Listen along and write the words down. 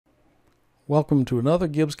Welcome to another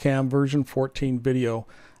GibbsCAM version 14 video.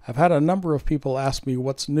 I've had a number of people ask me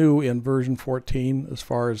what's new in version 14 as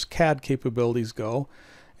far as CAD capabilities go,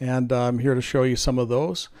 and I'm here to show you some of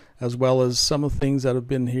those, as well as some of the things that have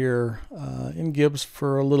been here in Gibbs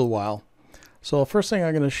for a little while. So the first thing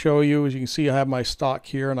I'm going to show you is, you can see I have my stock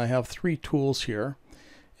here and I have three tools here,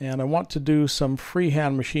 and I want to do some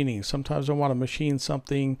freehand machining. Sometimes I want to machine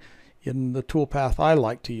something in the toolpath I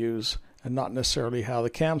like to use and not necessarily how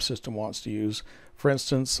the CAM system wants to use. For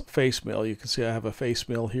instance, face mill. You can see I have a face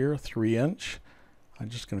mill here, 3-inch. I'm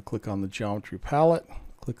just going to click on the geometry palette,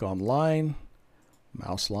 click on line,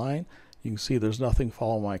 mouse line. You can see there's nothing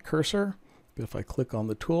following my cursor, but if I click on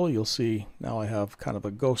the tool, you'll see now I have kind of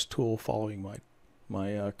a ghost tool following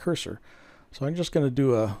my cursor. So I'm just going to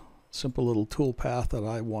do a simple little tool path that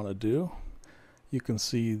I want to do. You can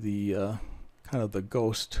see the kind of the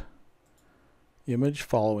ghost image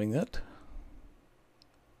following it.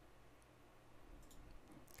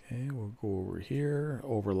 Okay, we'll go over here,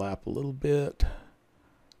 overlap a little bit,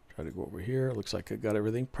 try to go over here. It looks like I got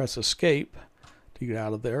everything. Press escape to get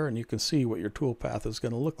out of there, and you can see what your tool path is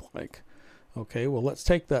going to look like. Okay, well, let's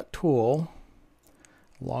take that tool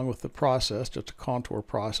along with the process, just a contour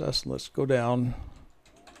process, and let's go down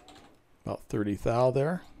about 30 thou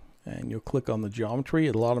there, and you'll click on the geometry.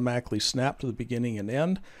 It'll automatically snap to the beginning and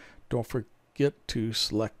end. Don't forget to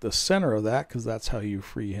select the center of that, because that's how you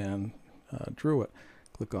freehand drew it.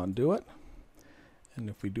 Click on do it, and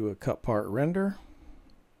if we do a cut part render,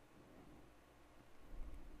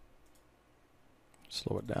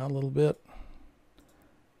 slow it down a little bit,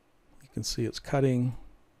 you can see it's cutting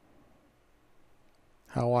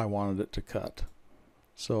how I wanted it to cut.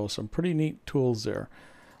 So some pretty neat tools there.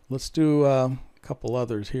 Let's do a couple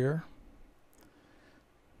others here.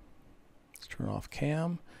 Let's turn off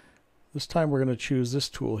cam. This time we're going to choose this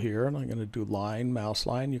tool here, and I'm going to do line, mouse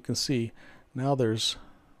line. You can see now there's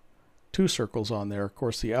two circles on there. Of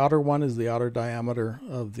course, the outer one is the outer diameter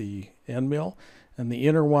of the end mill, and the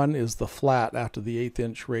inner one is the flat after the 1/8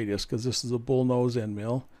 inch radius, because this is a bull nose end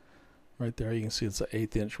mill. Right there you can see it's an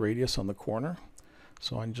 1/8 inch radius on the corner.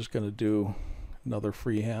 So I'm just going to do another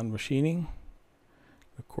freehand machining.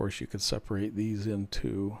 Of course, you could separate these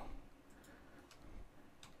into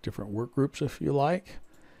different work groups if you like.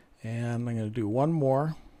 And I'm going to do one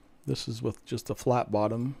more. This is with just a flat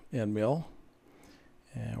bottom end mill.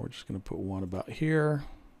 And we're just going to put one about here,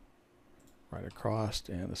 right across,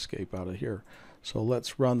 and escape out of here. So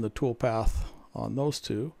let's run the tool path on those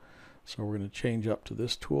two. So we're going to change up to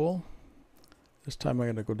this tool. This time I'm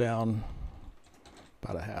going to go down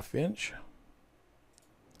about a 1/2 inch.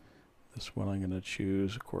 This one I'm going to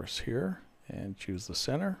choose, of course, here, and choose the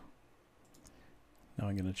center. Now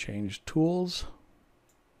I'm going to change tools.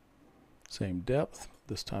 Same depth.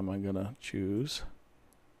 This time I'm going to choose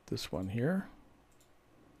this one here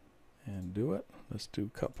and do it. Let's do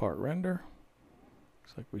cut part render.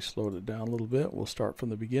 Looks like we slowed it down a little bit. We'll start from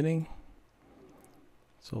the beginning.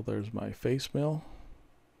 So there's my face mill,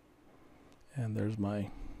 and there's my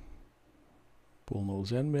bull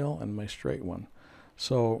nose end mill and my straight one.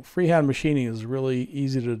 So freehand machining is really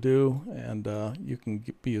easy to do, and you can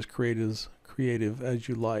be as creative as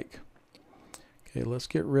you like. Okay, let's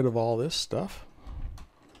get rid of all this stuff,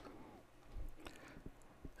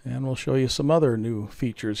 and we'll show you some other new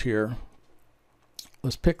features here.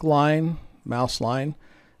 Let's pick line, mouse line,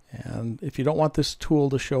 and if you don't want this tool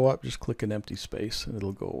to show up, just click an empty space and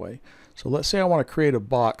it'll go away. So let's say I want to create a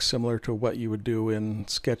box similar to what you would do in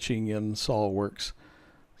sketching in SolidWorks.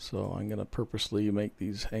 So I'm going to purposely make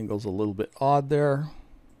these angles a little bit odd there.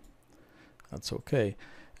 That's okay.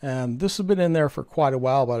 And this has been in there for quite a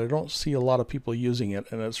while, but I don't see a lot of people using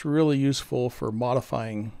it, and it's really useful for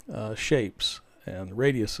modifying shapes and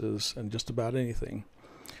radiuses and just about anything.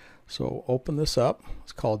 So open this up.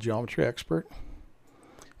 It's called Geometry Expert.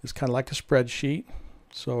 It's kind of like a spreadsheet.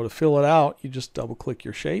 So to fill it out, you just double click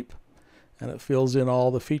your shape, and it fills in all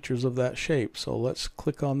the features of that shape. So let's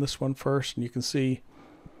click on this one first, and you can see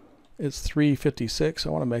it's 356. I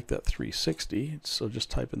want to make that 360. So just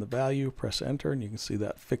type in the value, press enter, and you can see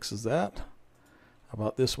that fixes that. How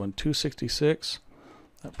about this one, 266?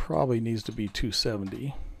 That probably needs to be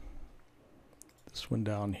 270. This one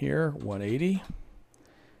down here, 180.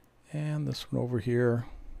 And this one over here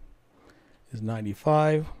is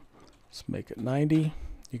 95. Let's make it 90.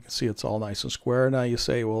 You can see it's all nice and square. Now you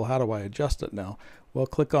say, well, how do I adjust it now? Well,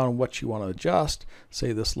 click on what you want to adjust.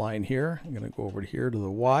 Say this line here. I'm going to go over here to the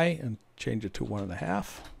Y and change it to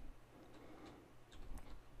 1.5.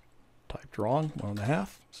 Typed wrong,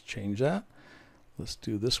 1.5. Let's change that. Let's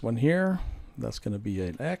do this one here. That's going to be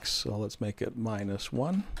an X, so let's make it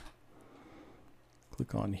 -1.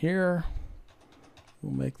 Click on here.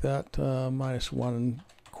 we'll make that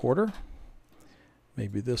 -1/4.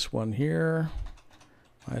 Maybe this one here,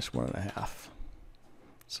 -1.5.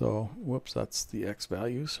 So, whoops, that's the X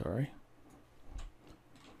value, sorry.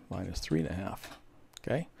 -3.5.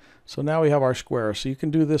 Okay, so now we have our square. So you can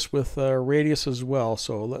do this with radius as well.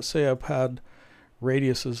 So let's say I've had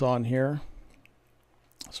radiuses on here.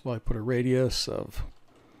 So I put a radius of,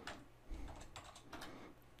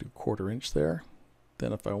 do 1/4 inch there.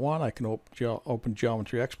 Then if I want, I can open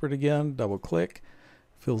Geometry Expert again, double click,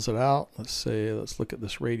 fills it out. Let's look at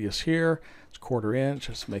this radius here. It's 1/4 inch,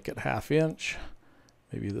 let's make it 1/2 inch.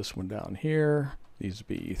 Maybe this one down here needs to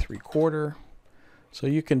be 3/4. So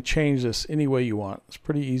you can change this any way you want. It's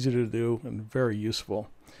pretty easy to do and very useful.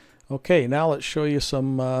 Okay, now let's show you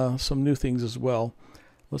some new things as well.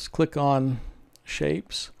 Let's click on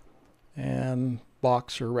Shapes and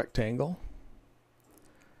Box or Rectangle.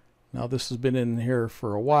 Now this has been in here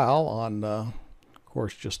for a while on, of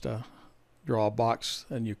course, just draw a box,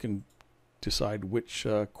 and you can decide which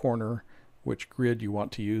corner, which grid you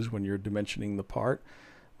want to use when you're dimensioning the part.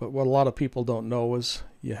 But what a lot of people don't know is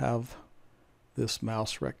you have this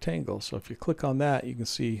mouse rectangle. So if you click on that, you can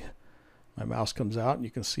see my mouse comes out, and you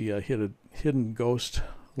can see a hidden ghost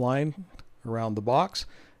line around the box,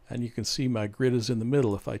 and you can see my grid is in the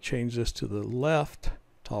middle. If I change this to the left,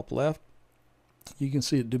 top left, you can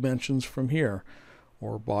see it dimensions from here,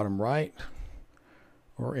 or bottom right,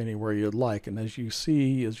 or anywhere you'd like. And as you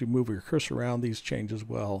see, as you move your cursor around, these change as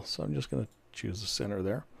well. So I'm just going to choose the center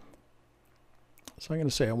there. So I'm going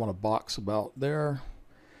to say I want a box about there,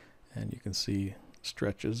 and you can see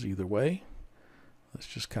stretches either way. Let's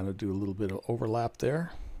just kind of do a little bit of overlap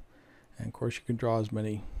there. And of course you can draw as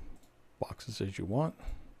many boxes as you want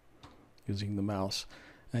using the mouse.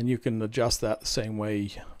 And you can adjust that the same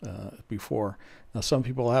way before. Now some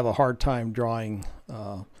people have a hard time drawing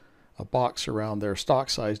a box around their stock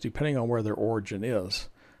size depending on where their origin is.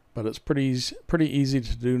 But it's pretty easy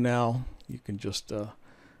to do now. You can just look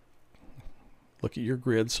at your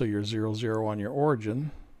grid, so you're 0, 0 on your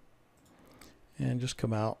origin, and just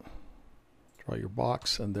come out, draw your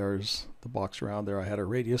box, and there's the box around there. I had a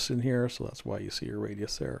radius in here, so that's why you see a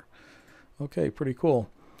radius there. Okay, pretty cool.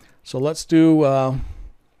 So let's do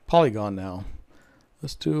Polygon now.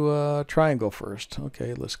 Let's do triangle first.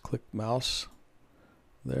 Okay, let's click mouse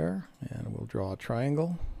there, and we'll draw a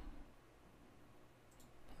triangle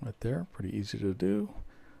right there. Pretty easy to do.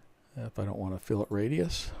 If I don't want to fill it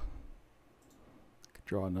radius, I could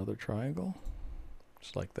draw another triangle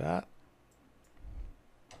just like that.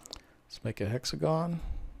 Let's make a hexagon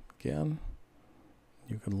again.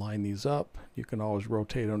 You can line these up. You can always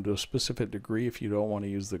rotate them to a specific degree if you don't want to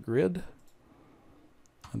use the grid.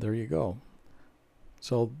 And there you go.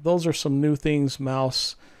 So those are some new things: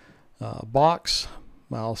 mouse box,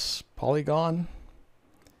 mouse polygon,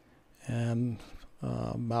 and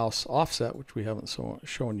mouse offset, which we haven't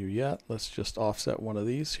shown you yet. Let's just offset one of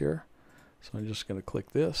these here. So I'm just going to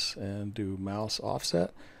click this and do mouse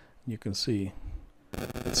offset. You can see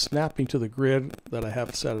it's snapping to the grid that I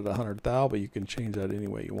have set at 100 thou, but you can change that any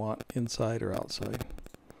way you want, inside or outside.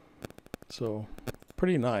 So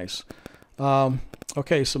pretty nice.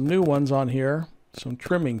 Okay, some new ones on here, some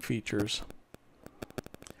trimming features.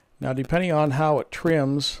 Now depending on how it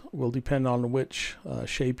trims will depend on which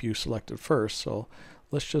shape you selected first. So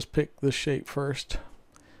let's just pick this shape first,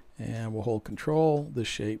 and we'll hold Control, this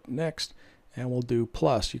shape next, and we'll do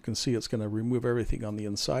plus. You can see it's going to remove everything on the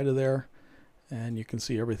inside of there, and you can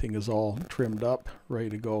see everything is all trimmed up, ready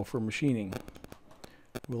to go for machining.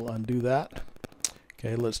 We'll undo that.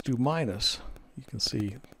 Okay, let's do minus. You can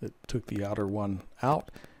see it took the outer one out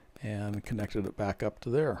and connected it back up to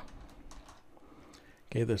there.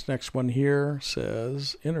 Okay, this next one here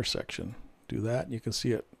says intersection. Do that, and you can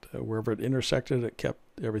see it wherever it intersected, it kept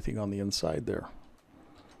everything on the inside there.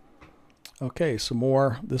 Okay, some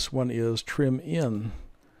more. This one is trim in.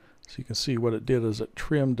 So you can see what it did is it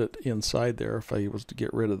trimmed it inside there. If I was to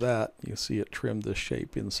get rid of that, you see it trimmed this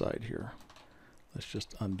shape inside here. Let's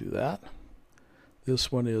just undo that.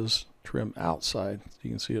 This one is trim outside. So you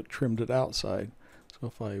can see it trimmed it outside. So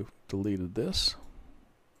if I deleted this,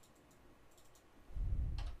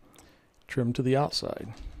 trim to the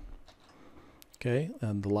outside. Okay,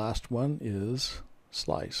 and the last one is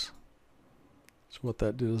slice. So what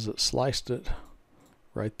that did is it sliced it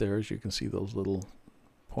right there. As you can see, those little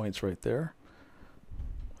points right there.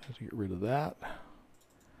 Let's get rid of that.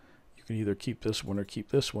 You can either keep this one or keep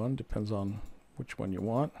this one, depends on which one you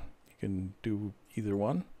want. You can do either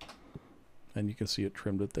one, and you can see it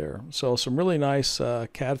trimmed it there. So some really nice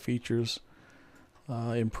CAD features,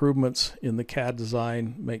 improvements in the CAD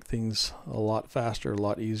design, make things a lot faster, a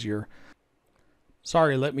lot easier.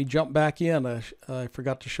 Sorry, let me jump back in. I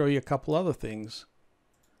forgot to show you a couple other things.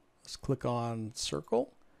 Let's click on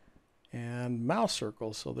circle and mouse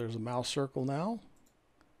circle. So there's a mouse circle now.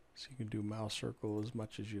 So you can do mouse circle as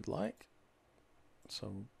much as you'd like.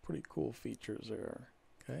 Some pretty cool features there.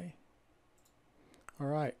 Okay. All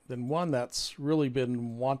right. Then one that's really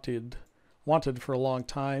been wanted for a long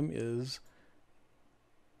time is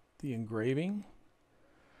the engraving.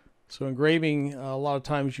 So engraving, a lot of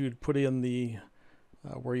times you'd put in the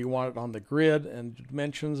where you want it on the grid and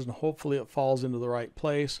dimensions, and hopefully it falls into the right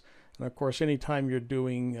place. And of course, anytime you're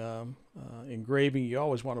doing engraving, you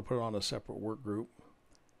always want to put it on a separate work group.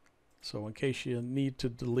 So in case you need to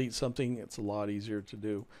delete something, it's a lot easier to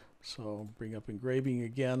do. So bring up engraving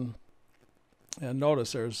again, and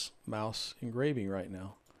notice there's mouse engraving right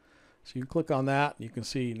now. So you click on that, and you can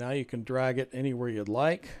see now you can drag it anywhere you'd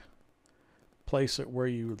like, place it where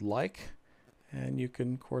you would like, and you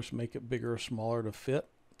can of course make it bigger or smaller to fit.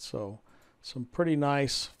 So some pretty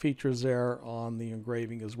nice features there on the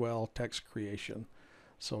engraving as well, text creation.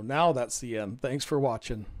 So now that's the end. Thanks for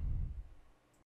watching.